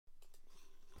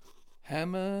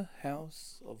Hammer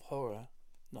House of Horror,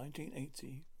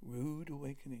 1980, Rude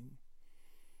Awakening.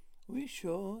 Are we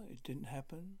sure it didn't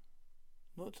happen?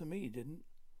 Not to me, it didn't.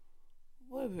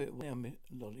 Whatever it was now,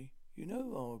 Lolly, you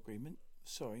know our agreement.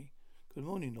 Sorry. Good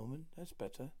morning, Norman. That's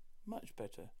better. Much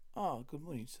better. Ah, good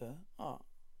morning, sir. Ah.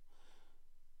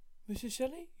 Mrs.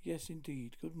 Shelley? Yes,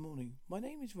 indeed. Good morning. My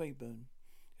name is Rayburn.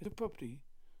 It's a property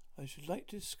I should like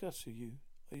to discuss with you.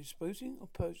 Are you disposing or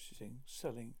purchasing?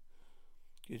 Selling?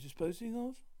 You're disposing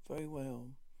of? Very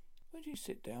well. Won't you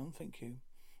sit down? Thank you.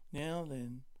 Now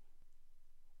then,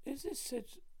 is this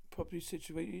property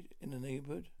situated in a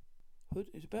neighbourhood?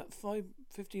 It's about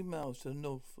 15 miles to the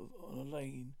north on a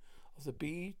lane of the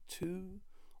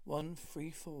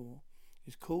B2134.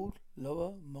 It's called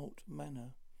Lower Malt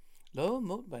Manor. Lower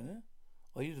Malt Manor?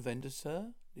 Are you the vendor,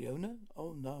 sir? The owner?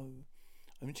 Oh, no.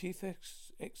 I'm the chief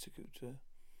executor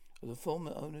of the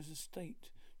former owner's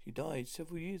estate. She died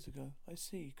several years ago. I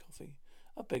see. Coffee.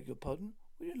 I beg your pardon.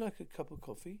 Would you like a cup of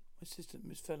coffee? My assistant,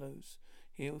 Miss Fellows,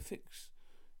 here will fix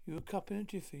you a cup in a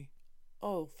jiffy.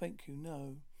 Oh, thank you.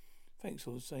 No. Thanks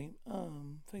all the same.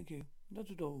 Thank you. Not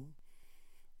at all.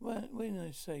 When I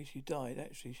say she died,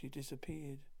 actually she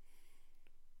disappeared.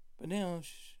 But now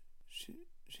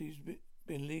she's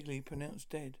been legally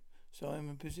pronounced dead, so I'm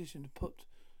in a position to put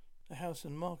the house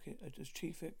on the market as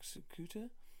chief executor?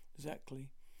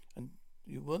 Exactly. And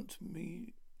you want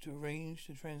me to arrange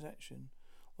the transaction?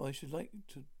 Well, I should like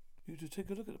you to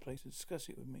take a look at the place and discuss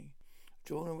it with me. I've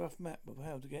drawn a rough map of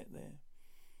how to get there.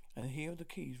 And here are the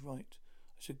keys, right.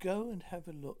 I should go and have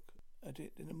a look at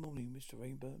it in the morning, Mr.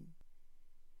 Rayburn.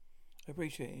 I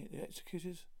appreciate it. The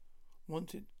executors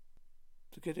wanted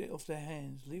to get it off their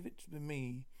hands. Leave it to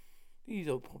me. These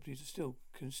old properties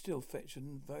can still fetch a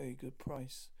very good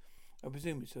price. I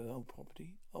presume it's an old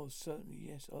property. Oh, certainly,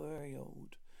 yes. Oh, very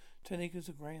old. 10 acres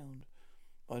of ground.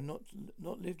 I've not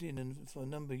lived in them for a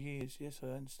number of years. Yes, I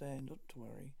understand. Not to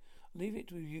worry. I'll leave it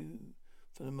to you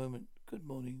for the moment. Good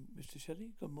morning, Mr.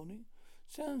 Shelley. Good morning.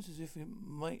 Sounds as if it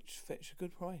might fetch a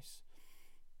good price.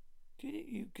 Did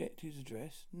you get his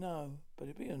address? No, but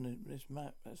it'd be on this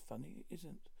map. That's funny, it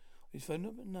isn't. His phone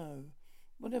number? No.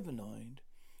 Well, never mind.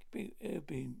 He'll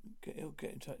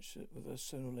get in touch with us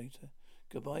sooner or later.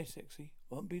 Goodbye, sexy.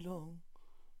 Won't be long.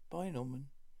 Bye, Norman.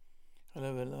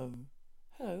 Hello, hello.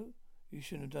 Hello. You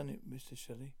shouldn't have done it, Mr.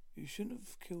 Shelley. You shouldn't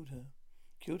have killed her.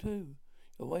 Killed who?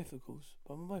 Your wife, of course.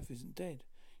 But my wife isn't dead.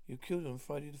 You killed her on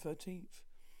Friday the 13th.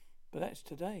 But that's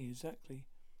today, exactly.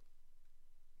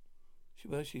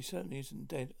 She certainly isn't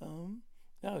dead.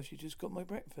 No, she just got my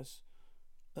breakfast.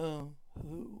 Who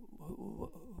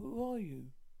are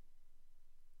you?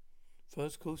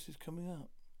 First course is coming up.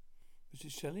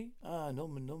 Mrs. Shelley? Ah,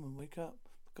 Norman, wake up.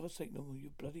 For God's sake, Norman,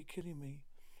 you're bloody killing me.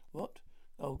 What?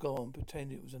 Oh, go on,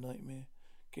 pretend it was a nightmare.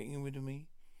 Getting rid of me?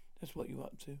 That's what you're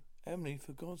up to. Emily,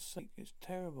 for God's sake, it's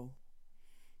terrible.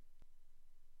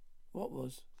 What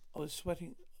was? I was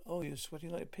sweating. Oh, you're sweating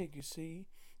like a pig, you see.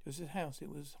 It was a house. It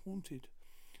was haunted.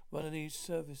 One of these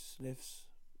service lifts.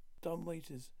 Dumb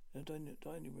waiters in a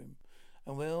dining room.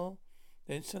 And well,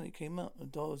 then suddenly came up. The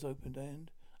door was opened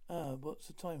and... what's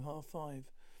the time? 5:30.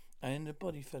 And a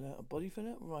body fell out. A body fell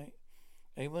out? Right.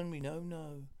 Anyone we know?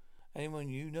 No. Anyone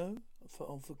you know?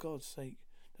 For God's sake.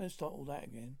 Don't start all that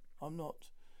again. I'm not.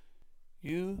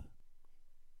 You...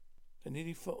 That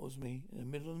nearly throttles me in the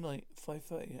middle of the night.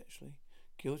 5:30 actually.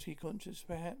 Guilty conscience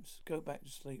perhaps? Go back to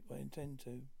sleep. I intend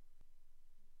to.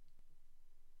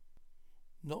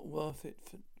 Not worth it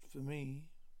for me.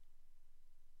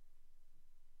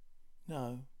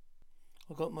 No.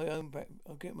 I'll get my own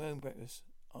breakfast.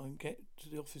 I'll get to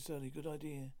the office early. Good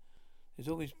idea. There's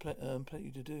always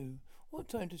plenty to do. What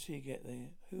time does she get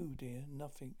there? Who, dear?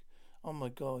 Nothing. Oh my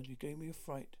God, you gave me a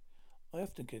fright. I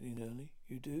often get in early.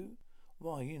 You do?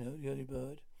 Why, you know, the early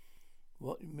bird.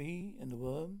 What, me and the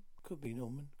worm? Could be,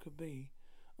 Norman. Could be.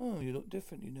 Oh, you look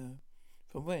different, you know.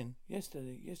 From when?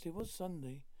 Yesterday. Yes, it was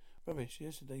Sunday. Rubbish.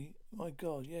 Yesterday. My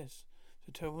God, yes. It's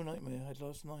a terrible nightmare I had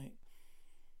last night.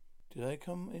 Did I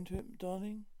come into it,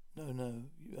 darling? No.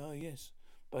 Yes.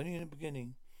 But only in the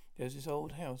beginning. There was this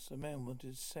old house a man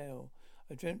wanted to sell.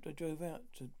 I dreamt I drove out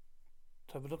to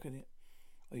have a look at it.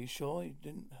 Are you sure it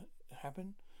didn't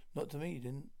happen? Not to me, it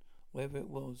didn't. Wherever it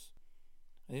was.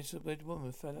 And this red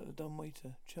woman fell out the dumb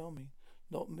waiter. Charming.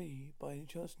 Not me, by any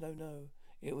chance? No.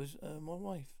 It was my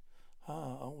wife.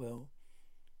 Oh well.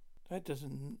 That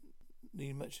doesn't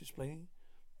need much explaining.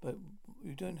 But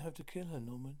you don't have to kill her,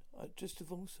 Norman. I just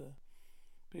divorce her.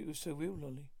 But it was so real,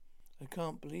 Lolly. I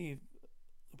can't believe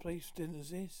the place didn't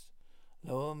exist.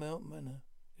 Lower Mount Manor,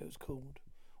 it was called.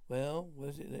 Well, where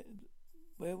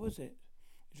was it?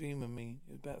 You dream of me.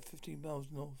 It was about 15 miles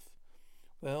north.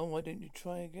 Well, why don't you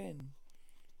try again?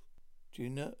 Do you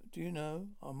know?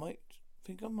 I might.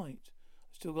 I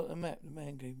still got the map the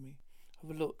man gave me.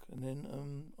 Have a look and then,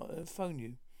 I'll phone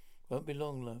you. Won't be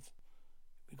long, love.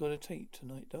 We got a tape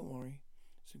tonight, don't worry.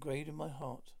 It's engraved in my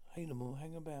heart. Hey, no more,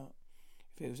 hang about.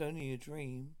 If it was only a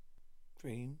dream,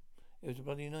 it was a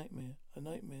bloody nightmare. A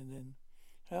nightmare then.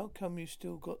 How come you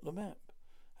still got the map?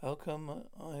 How come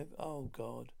oh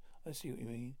God, I see what you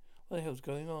mean. What the hell's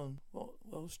going on? What,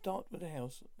 well, start with the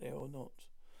house there or not?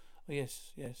 Oh,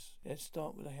 yes,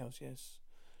 start with the house, yes.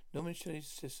 Norman Shelley's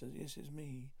sister, yes, it's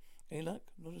me. Any luck?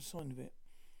 Not a sign of it.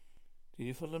 Did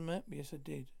you follow the map? Yes, I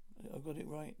did. I got it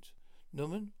right.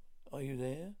 Norman, are you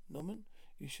there? Norman,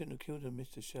 you shouldn't have killed her,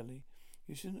 Mr. Shelley.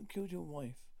 You shouldn't have killed your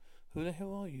wife. Who the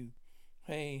hell are you?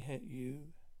 Hey,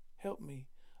 you. Help me.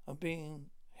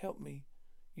 Help me.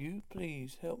 You,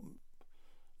 please, help.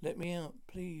 Let me out.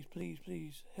 Please, please,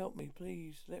 please. Help me,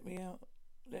 please. Let me out.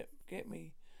 Get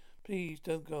me. Please,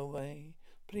 don't go away.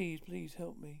 Please,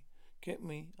 help me. Get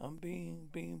me. I'm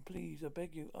being, please. I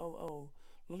beg you. Oh.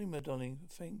 Lolly, my darling.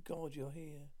 Thank God you're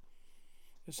here.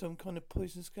 There's some kind of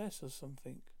poisonous gas or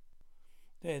something.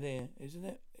 There, isn't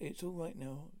it? It's all right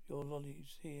now. Your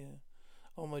Lolly's here.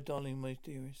 Oh, my darling, my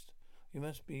dearest. You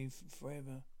must be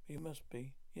forever. You must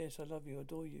be. Yes, I love you,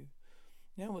 adore you.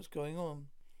 Now what's going on?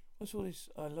 What's all this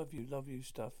I love you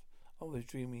stuff? I was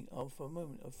dreaming. Oh, for a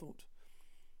moment I thought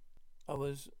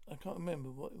I can't remember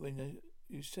when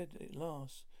you said it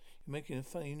last. You're making a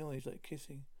funny noise like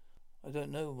kissing. I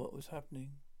don't know what was happening.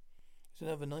 It's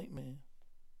another nightmare.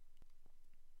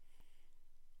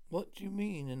 What do you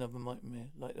mean another nightmare?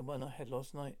 Like the one I had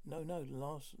last night? No,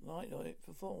 last night or it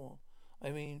before.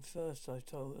 I mean, first I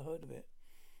heard of it.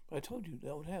 But I told you,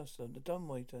 the old house, the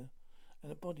dumbwaiter, and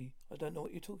the body. I don't know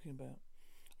what you're talking about.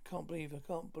 I can't believe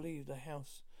the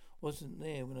house wasn't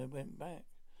there when I went back.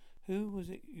 Who was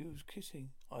it you was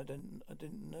kissing? I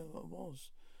didn't know I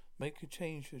was. Make a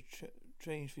change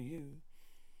for you.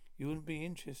 You wouldn't be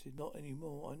interested, not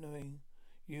anymore. I knowing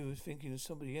you was thinking of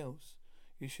somebody else.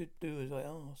 You should do as I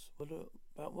asked.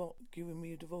 About what? Giving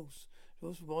me a divorce.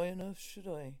 Divorce? Why on earth should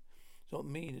I? It's not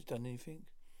me that's done anything.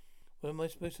 What am I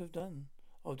supposed to have done?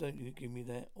 Oh, don't you give me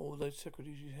that. All those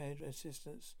secretaries you had,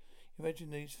 assistants.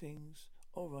 Imagine these things.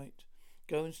 All right.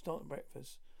 Go and start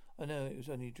breakfast. I know it was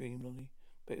only a dream, Lolly,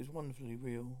 but it was wonderfully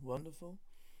real. Wonderful?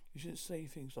 You shouldn't say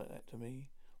things like that to me.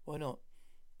 Why not?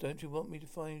 Don't you want me to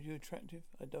find you attractive?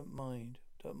 I don't mind.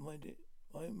 Don't mind it.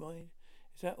 I don't mind.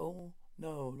 Is that all?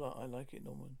 No, I like it,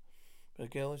 Norman. But a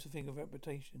girl has to think of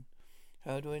reputation.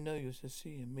 How do I know you're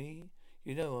sincere? Me?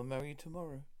 You know I'll marry you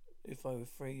tomorrow. If I were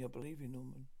free, I believe you,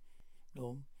 Norman.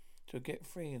 Norm. To get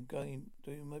free and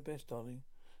doing my best, darling.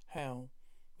 How?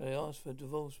 But I asked for a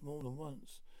divorce more than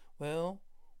once. Well,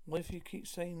 what if you keep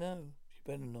saying no? You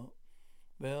better not.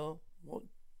 Well, what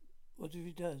if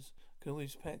he does? Can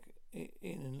always pack it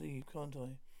in and leave, can't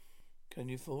I? Can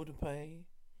you afford to pay?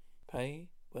 Pay?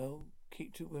 Well,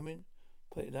 keep two women?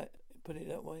 Put it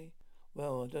that way?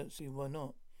 Well, I don't see why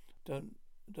not. Don't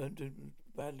do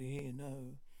badly here,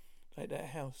 no. Like that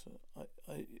house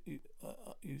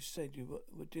you said you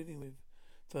were dealing with.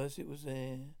 First it was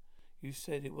there. You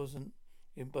said it wasn't.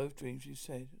 In both dreams you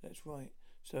said. That's right.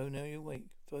 So now you're awake.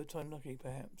 Third time lucky,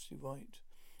 perhaps. You're right.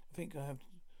 I think I have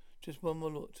just one more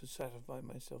look to satisfy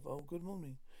myself. Oh, good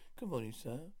morning. Good morning,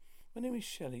 sir. My name is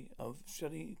Shelley of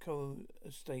Shelley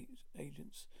Co-Estate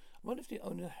Agents. I wonder if the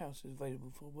owner of the house is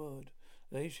available for a word.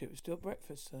 Ladyship, it's still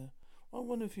breakfast, sir. I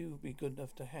wonder if you would be good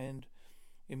enough to hand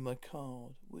in my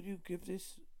card. Would you come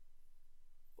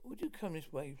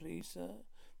this way, please, sir?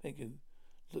 Thank you.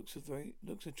 Looks a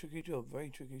tricky job, very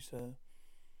tricky, sir.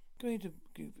 Going to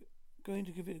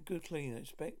give it a good clean, I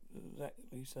expect.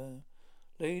 Exactly, sir.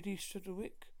 Lady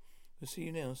Shudderwick? We'll see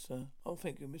you now, sir. Oh,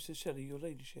 thank you, Mr. Shelley, your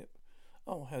ladyship.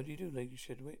 Oh, how do you do, Lady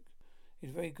Shudderwick?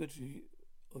 It's very good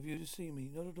of you to see me.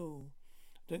 Not at all.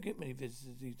 Don't get many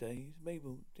visitors these days.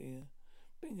 Mabel, dear,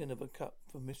 bring another cup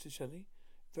for Mr. Shelley.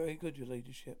 Very good, your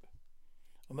ladyship.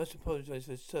 I must apologise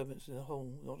for the servants in the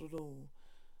hall. Not at all.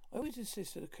 I always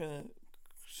insist that the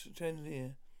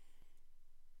chandelier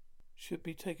should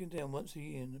be taken down once a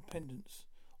year and the pendants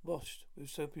washed with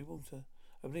soapy water.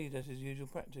 I believe that is usual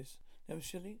practice. Now, Miss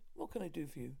Shelley, what can I do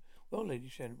for you? Well, Lady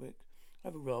Shadwick, I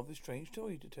have a rather strange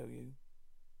story to tell you.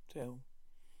 Tell.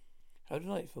 How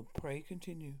delightful. Pray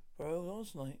continue. Well,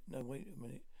 last night, no, wait a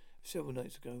minute. Several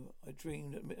nights ago, I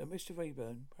dreamed that Mr.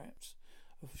 Rayburn, perhaps,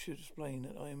 I should explain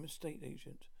that I am a estate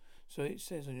agent. So it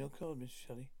says on your card, Mr.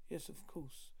 Shelley. Yes, of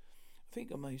course. I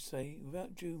think I may say,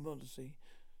 without due modesty,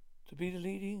 to be the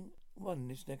leading one in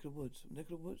this neck of the woods. Neck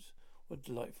of the woods? What a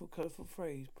delightful, colourful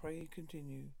phrase. Pray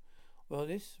continue. Well,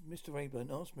 this Mr.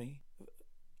 Rayburn asked me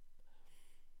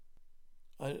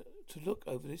to look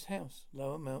over this house,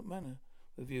 Lower Mount Manor,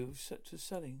 with view of to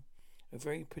selling. A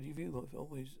very pretty view, I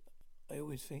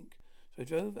always think. So I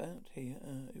drove out here.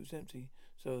 It was empty,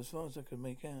 so as far as I could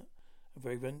make out, and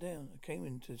very run down. I came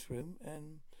into this room,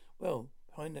 and, well,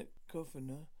 behind that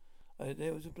coffin,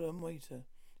 there was a dumb waiter.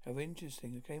 How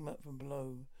interesting. I came up from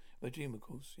below. My dream, of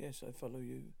course. Yes, I follow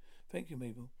you. Thank you,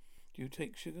 Mabel. Do you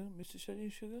take sugar, Mr. Shelley?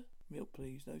 Sugar? Milk,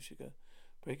 please. No sugar.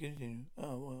 Break it in.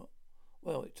 Oh, well.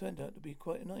 Well, it turned out to be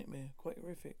quite a nightmare. Quite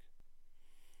horrific.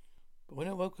 But when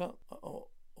I woke up, or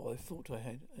I thought I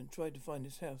had, and tried to find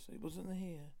this house, it wasn't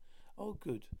here. Oh,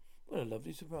 good. What a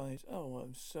lovely surprise. Oh,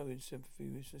 I'm so in sympathy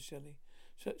with Mr. Shelley.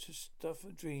 Such a stuff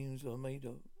of dreams are made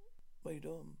of. Made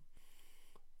on.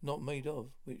 Not made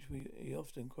of, which he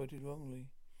often quoted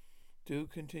wrongly. Do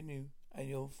continue. And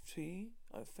your tea?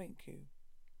 I thank you.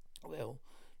 Well,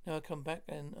 now I come back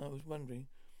and I was wondering,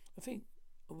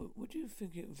 would you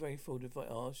think it very forward if I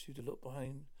asked you to look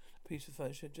behind a piece of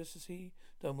furniture just to see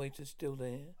dumbwaiter still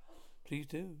there? Please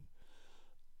do.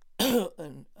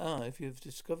 And, if you've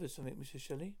discovered something, Mr.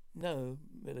 Shelley? No,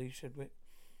 Millie Shedwick,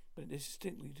 but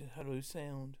distinctly to hollow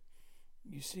sound.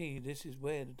 You see, this is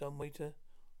where the dumbwaiter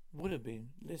would have been.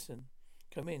 Listen.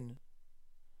 Come in.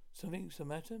 Something's the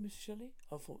matter, Mr. Shelley?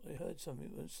 I thought I heard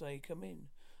something say, come in.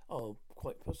 Oh,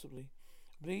 quite possibly.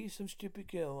 Please, some stupid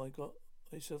girl got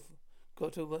myself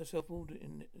ordered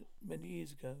in many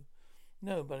years ago.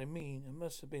 No, but I mean, I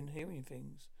must have been hearing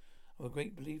things. I'm a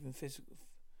great believer in psychical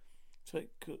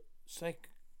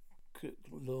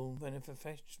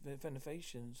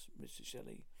manifestations, Mr.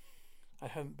 Shelley. I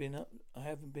haven't been up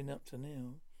to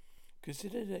now.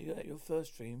 Consider that your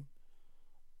first dream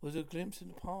was a glimpse in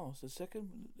the past. The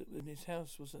second, when his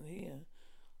house wasn't here,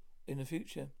 in the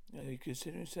future. Are you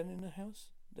considering selling the house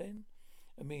then?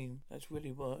 I mean, that's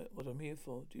really what I'm here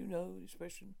for. Do you know the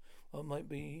expression? Well, it might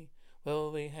be,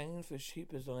 well, they hanging for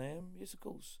sheep as I am. Yes, of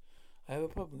course. I have a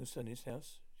problem with selling this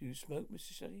house. Do you smoke,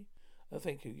 Mr. Shelley? Oh,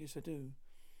 thank you. Yes, I do.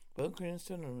 Bunker and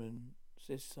cinnamon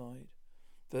this side,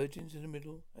 virgins in the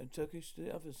middle, and Turkish to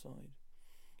the other side.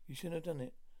 You shouldn't have done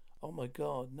it. Oh my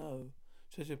God, no!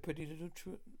 Such a pretty little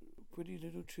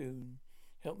tune.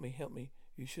 Help me!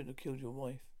 You shouldn't have killed your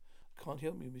wife. I can't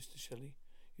help you, Mr. Shelley.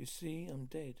 You see, I'm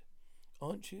dead,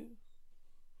 aren't you?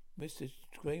 Mr.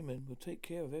 Grayman will take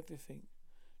care of everything.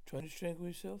 Trying to strangle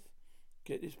yourself?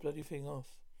 Get this bloody thing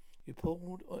off. You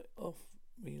pulled off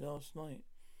me last night,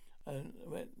 and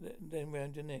then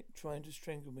round your neck, trying to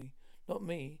strangle me. Not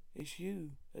me, it's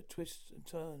you that twists and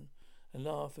turn and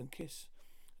laugh and kiss.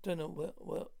 I don't know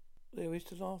what there is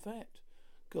to laugh at.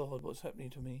 God, what's happening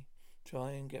to me?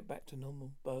 Try and get back to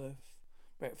normal. Birth,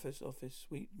 breakfast, office,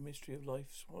 sweet mystery of life,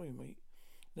 swallowing meat.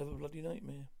 Another bloody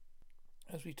nightmare.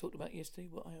 As we talked about yesterday,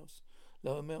 what house?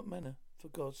 Lower Mount Manor, for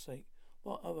God's sake.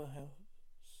 What other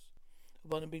house? The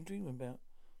one I've been dreaming about.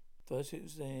 First it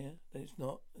was there, then it's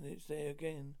not, and it's there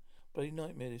again. Bloody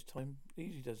nightmare this time.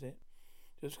 Easy does it.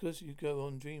 Just because you go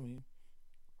on dreaming.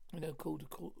 And they'll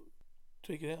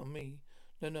take it out on me.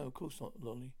 No, of course not,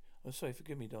 Lolly. I'm sorry,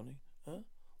 forgive me, darling. Huh?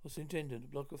 What's intended? A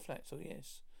block of flats? Oh,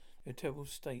 yes. In a terrible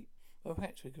state. Well,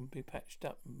 perhaps we can be patched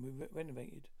up and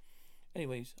renovated.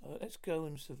 Anyways, let's go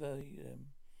and survey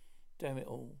them. Damn it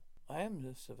all. I am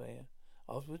the surveyor.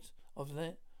 After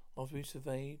we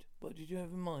surveyed, what did you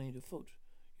have in mind? I thought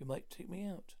you might take me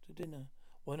out to dinner.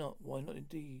 Why not? Why not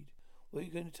indeed? What are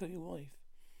you going to tell your wife?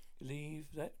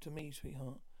 Leave that to me,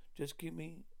 sweetheart. Just get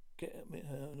at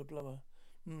her on a blower.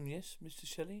 Yes, Mr.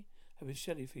 Shelley? Have a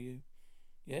Shelley for you.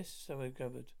 Yes, so I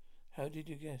gathered. How did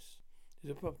you guess?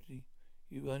 There's a property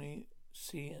you only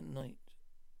see at night.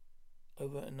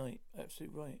 Over at night.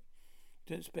 Absolutely right.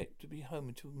 You don't expect to be home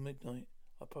until midnight.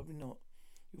 Probably not.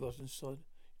 You rotten sod.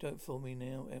 Don't fool me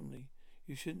now, Emily.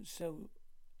 You shouldn't sell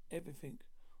everything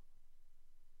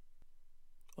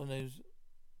on those.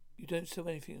 You don't sell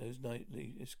anything on those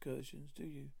nightly excursions, do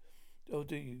you? Oh,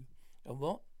 do you? And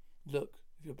what? Look,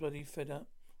 if you're bloody fed up,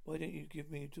 why don't you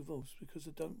give me a divorce? Because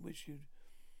I don't wish you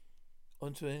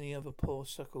onto any other poor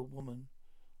suckle woman.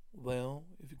 Well,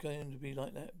 if you're going to be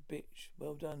like that, bitch,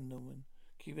 well done, Norman.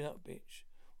 Keep it up, bitch.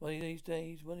 One of these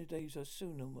days I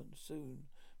soon, Norman, soon.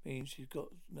 Means she's got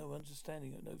no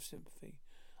understanding and no sympathy.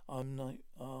 I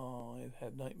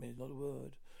have nightmares, not a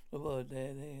word. Not a word,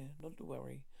 there, not to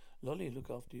worry. Lolly look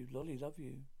after you, Lolly love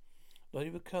you.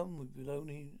 Lolly would come with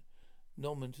lonely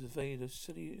Norman to survey the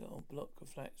silly old block of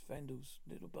flats, vandals,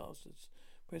 little bastards.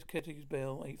 Press caretaker's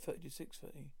bell, 8:30 to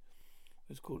 6:30.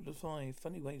 It's quarter to 5.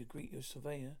 Funny way to greet your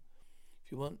surveyor.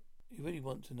 If you really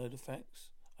want to know the facts,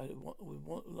 I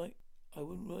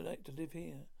wouldn't like to live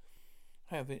here.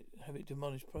 Have it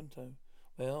demolished pronto.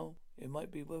 Well, it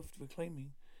might be worth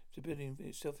reclaiming. The building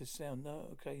itself is sound. No,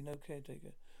 okay, no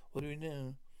caretaker. What do we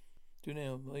now? Do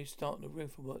now? Well, start on the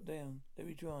roof and work down. Let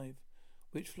me drive.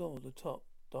 Which floor? The top.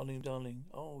 Darling, darling.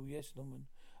 Oh, yes, Norman.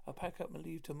 I'll pack up and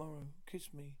leave tomorrow.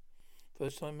 Kiss me.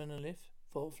 First time in a lift?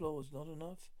 4 floors, not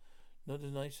enough? Not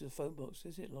as nice as a phone box,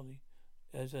 is it, Lolly?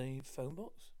 As a phone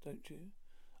box? Don't you?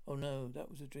 Oh, no, that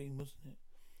was a dream, wasn't it?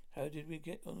 How did we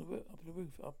get on the roof? Up the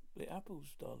roof? Up the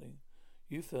apples, darling.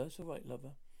 You first. All right,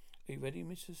 lover. Are you ready,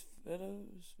 Mrs.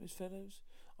 Fellows? Miss Fellows?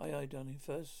 Aye, aye, darling.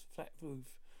 First, flat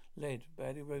roof. Lead,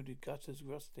 badly eroded, gutters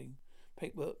rusting,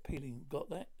 paintwork peeling. Got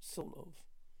that? Sort of.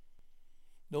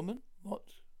 Norman? What?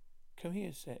 Come here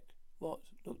a sec. What?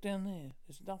 Look down there.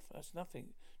 That's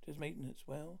nothing. Just maintenance.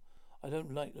 Well, I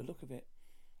don't like the look of it.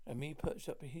 And me perched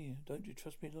up here. Don't you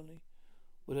trust me, Lolly?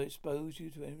 Would I expose you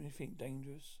to anything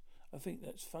dangerous? I think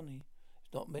that's funny.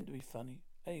 It's not meant to be funny.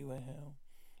 Anyway, how?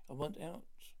 I want out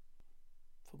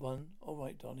for one. All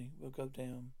right, darling. We'll go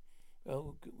down.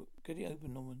 Well, get it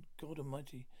open, Norman. God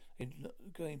almighty. They're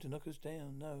going to knock us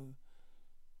down. No.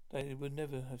 They would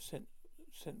never have sent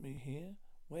me here.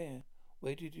 Where?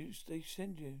 Where did they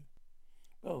send you?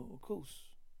 Oh, of course.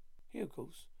 Here, of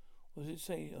course. What does it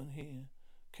say on here?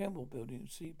 Campbell Building,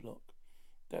 C block.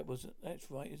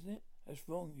 That's right, isn't it? That's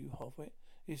wrong, you halfwit.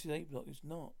 This is A block. It's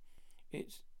not.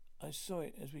 I saw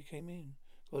it as we came in.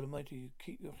 God almighty,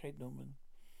 keep your head, Norman.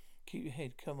 Keep your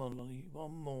head. Come on, Lolly.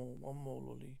 One more,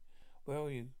 Lolly. Where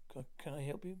are you? Can I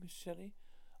help you, Miss Shelley?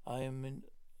 I am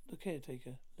the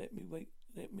caretaker. Let me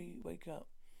wake up.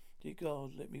 Dear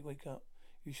God, let me wake up.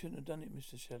 You shouldn't have done it,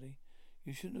 Mr. Shelley.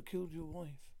 You shouldn't have killed your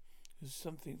wife. There's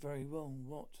something very wrong.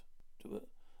 What?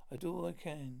 I do all I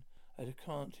can. I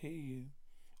can't hear you.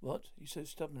 What? You're so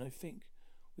stubborn. I think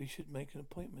we should make an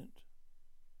appointment.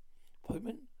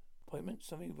 Appointment?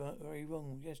 Something very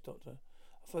wrong. Yes, doctor.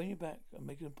 I'll phone you back and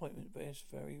make an appointment, but it's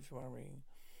very worrying.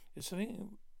 There's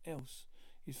something else.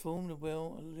 He's formed a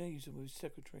liaison with his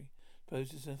secretary.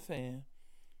 Suppose it's an affair.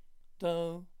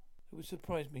 Though it would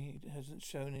surprise me he hasn't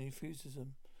shown any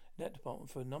enthusiasm in that department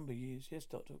for a number of years. Yes,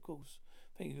 doctor, of course.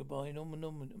 Thank you, goodbye.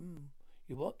 Norman.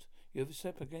 You what? You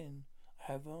overslept again.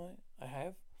 Have I? I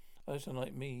have? Oh, that's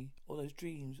unlike me. All those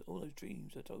dreams,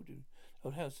 I told you. The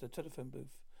old house, the telephone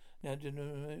booth. Now the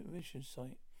mission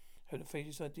site. Have the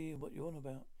faintest idea what you're on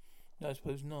about? No, I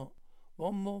suppose not.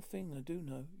 One more thing I do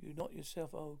know. You're not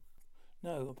yourself. Oh,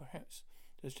 no, or perhaps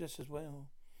there's just as well.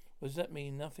 What does that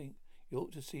mean? Nothing. You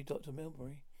ought to see Dr.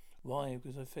 Milbury. Why?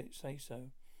 Because I say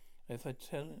so. If I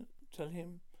tell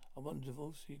him I want a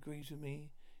divorce, he agrees with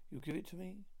me. You give it to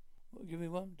me? Give me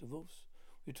one? Divorce?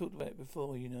 We talked about it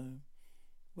before, you know.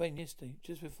 When? Yesterday,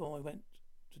 just before I went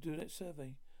to do that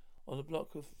survey. On the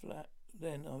block of flat,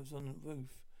 then I was on the roof.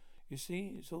 You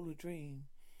see, it's all a dream.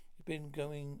 It's been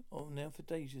going on now for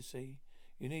days, you see.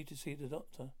 You need to see the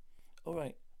doctor. All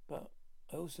right, but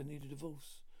I also need a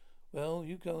divorce. Well,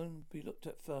 you go and be looked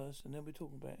at first, and then we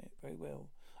talk about it. Very well.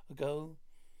 I go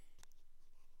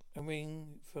and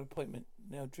ring for an appointment.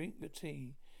 Now drink your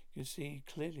tea. You can see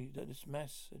clearly that there's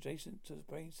mass adjacent to the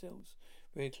brain cells.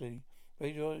 Very clearly.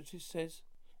 Radiologist says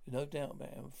there's no doubt about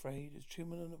it. I'm afraid there's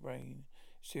tumor on the brain.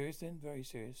 Serious then? Very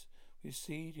serious. We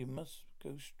see you must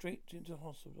go straight into the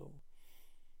hospital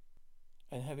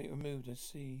and have it removed. I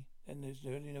see. Then there's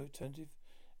really no alternative.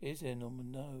 Is there,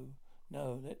 Norman?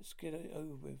 No. Let's get it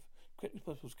over with. Quick as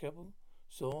possible, Campbell.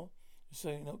 Saw? There's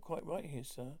something not quite right here,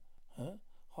 sir. Huh?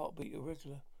 Heartbeat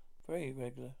irregular. Very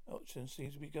irregular. Oxygen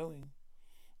seems to be going.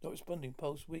 Not responding.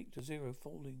 Pulse weak to 0,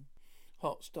 falling.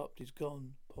 Heart stopped. He's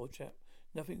gone. Poor chap.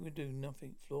 Nothing we can do.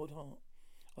 Nothing. Flawed heart.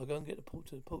 I'll go and get the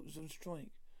porter. The porter's on strike.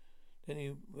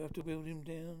 Then we'll have to wheel him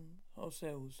down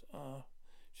ourselves.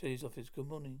 Shelley's office. Good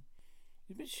morning.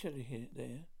 Is Miss Shelley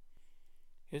there?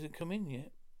 He hasn't come in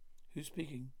yet. Who's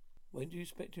speaking? When do you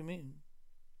expect him in?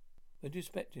 When do you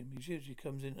expect him? He usually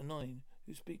comes in at 9.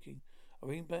 Who's speaking? I'll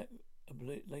ring back a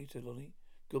bit later, Lolly.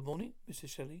 Good morning, Mr.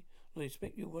 Shelley. Lolly, I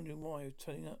expect you're wondering why I'm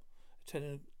telling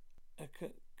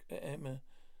Emma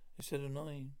instead of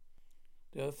 9.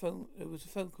 There was a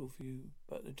phone call for you,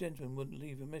 but the gentleman wouldn't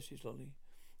leave a message, Lolly.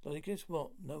 Lolly, guess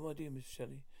what? No idea, Mr.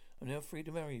 Shelley. I'm now free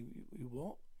to marry you. You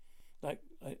what? Like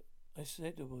I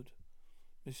said I would.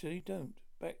 Miss Shelley, don't.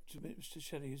 Back to Mr.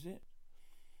 Shelley, is it?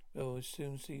 Well, I'll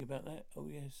soon see about that. Oh,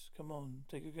 yes. Come on,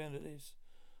 take a gander at this.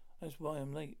 That's why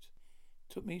I'm late.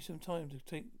 Took me some time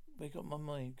to make up my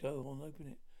mind. Go on, open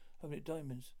it. Open it,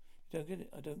 diamonds. You don't get it?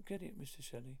 I don't get it, Mr.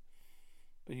 Shelley.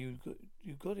 But you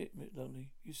got it,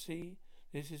 Lolly. You see,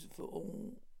 this is for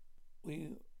all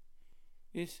we're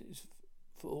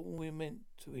meant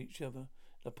to each other.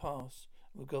 The past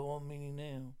will go on meaning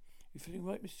now. You feeling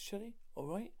right, Mr. Shelley? All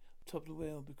right? Top of the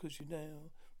world, because you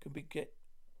now can get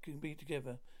can be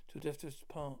together till death do us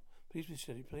part. Please, Miss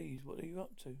Shelley, please. What are you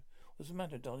up to? What's the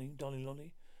matter, darling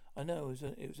Lolly? I know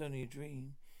it was only a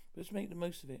dream, but let's make the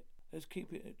most of it. Let's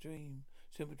keep it a dream.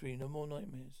 Simple dream, no more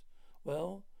nightmares.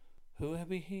 Well, who have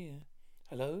we here?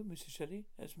 Hello, Mrs. Shelley?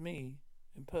 That's me,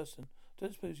 in person.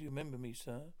 Don't suppose you remember me,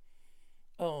 sir?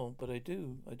 Oh, but I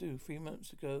do. 3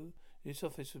 months ago, this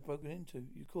office was broken into.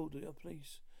 You called the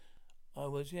police. I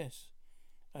was, yes.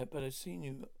 But I've seen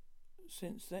you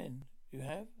since then. You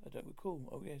have? I don't recall.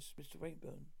 Oh, yes, Mr.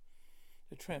 Rayburn.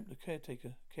 The tramp, the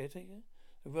caretaker. Caretaker?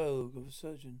 The rogue of a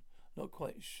surgeon. Not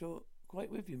quite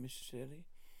with you, Mrs. Shelley.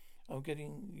 I'm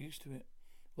getting used to it.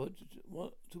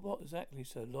 What exactly,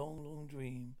 sir? Long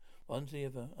dream. One to the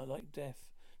other. I like death.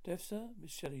 Death, sir?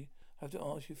 Miss Shelley, I have to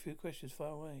ask you a few questions far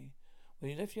away.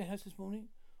 When you left your house this morning?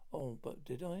 Oh, but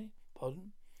did I?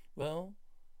 Pardon? Well,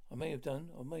 I may have done,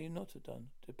 or may not have done,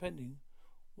 depending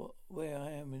where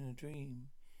I am in a dream.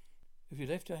 If you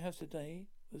left your house today,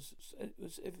 was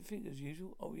everything as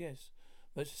usual? Oh, yes.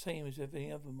 Much the same as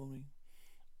every other morning.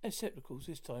 Except, of course,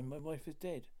 this time my wife is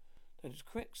dead. That is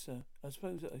correct, sir. I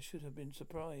suppose that I should have been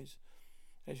surprised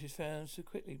that she's found so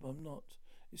quickly, but I'm not.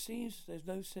 It seems there's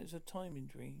no sense of time in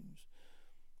dreams.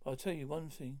 But I'll tell you one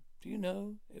thing. Do you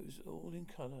know? It was all in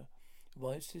colour. Your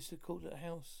wife's sister called at the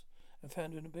house and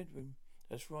found her in the bedroom.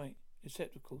 That's right.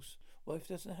 Except, of course, wife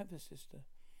doesn't have a sister.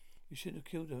 You shouldn't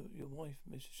have killed your wife,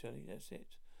 Mrs. Shelley. That's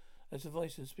it. That's the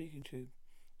voice of the speaking tube,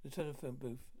 the telephone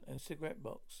booth, and the cigarette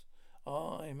box.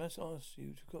 I must ask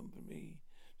you to accompany me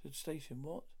to the station.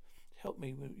 What? Help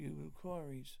me with your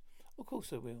inquiries. Of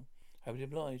course I will. I would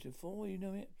oblige. Before you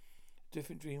know it, a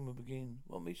different dream will begin.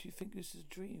 What makes you think this is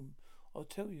a dream? I'll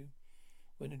tell you.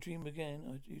 When the dream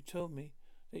began, you told me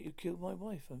that you killed my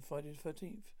wife on Friday the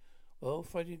 13th. Well,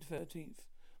 Friday the 13th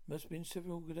must have been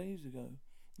several days ago.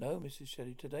 No, Mrs.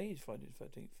 Shelley, today is Friday the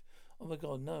 13th. Oh my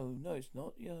God, no, it's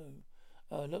not.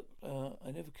 Look,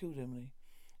 I never killed Emily.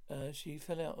 She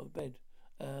fell out of bed,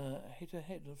 hit her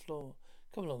head on the floor.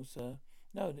 Come along, sir.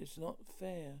 No, it's not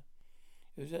fair.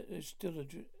 I thought it was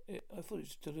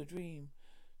still a dream.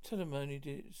 Tell him I only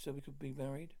did it so we could be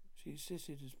married. She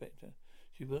insisted, Inspector.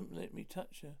 She wouldn't let me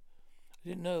touch her. I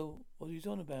didn't know what he's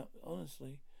on about,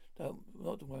 honestly.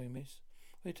 Not to worry, miss.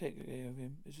 We'll take care of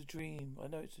him. It's a dream. I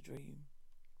know it's a dream.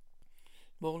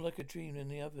 More like a dream than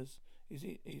the others. Is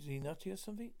he nutty or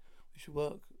something? We should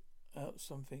work out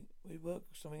something.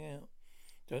 Out.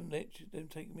 Don't let them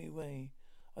take me away.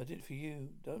 I did it for you.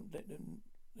 Don't let them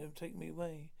take me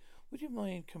away. Would you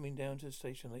mind coming down to the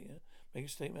station later? Make a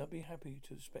statement. I'll be happy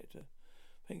to, Inspector.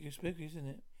 Thank you. Spooky, isn't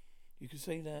it? You can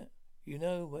say that. You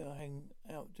know where I hang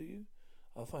out, do you?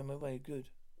 I'll find my way. Good.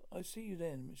 I'll see you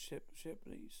then, Miss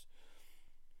Shepley's.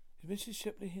 Is Mrs.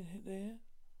 Shepley there?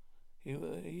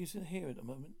 He isn't here at the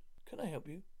moment. Can I help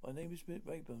you? My name is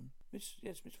Rayburn. Miss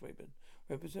Rayburn.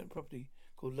 Represent property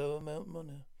called Lower Mount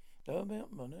Manor. Lower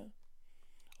Mount Manor?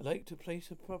 I'd like to place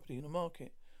a property in the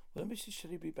market. Will Mrs.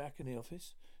 Shelley be back in the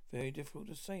office? Very difficult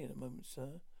to say at the moment,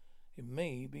 sir. It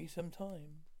may be some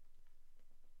time.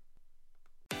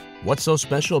 What's so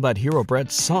special about Hero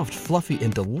Bread's soft, fluffy,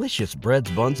 and delicious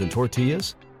breads, buns, and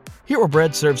tortillas? Hero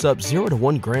Bread serves up 0 to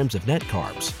 1 grams of net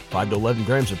carbs, 5 to 11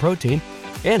 grams of protein,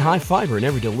 and high fiber in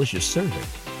every delicious serving.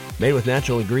 Made with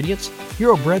natural ingredients,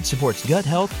 Hero Bread supports gut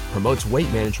health, promotes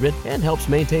weight management, and helps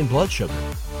maintain blood sugar.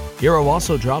 Hero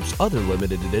also drops other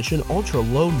limited edition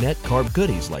ultra-low net carb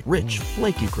goodies like rich,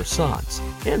 flaky croissants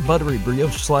and buttery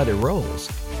brioche slider rolls.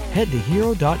 Head to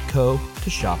hero.co to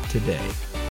shop today.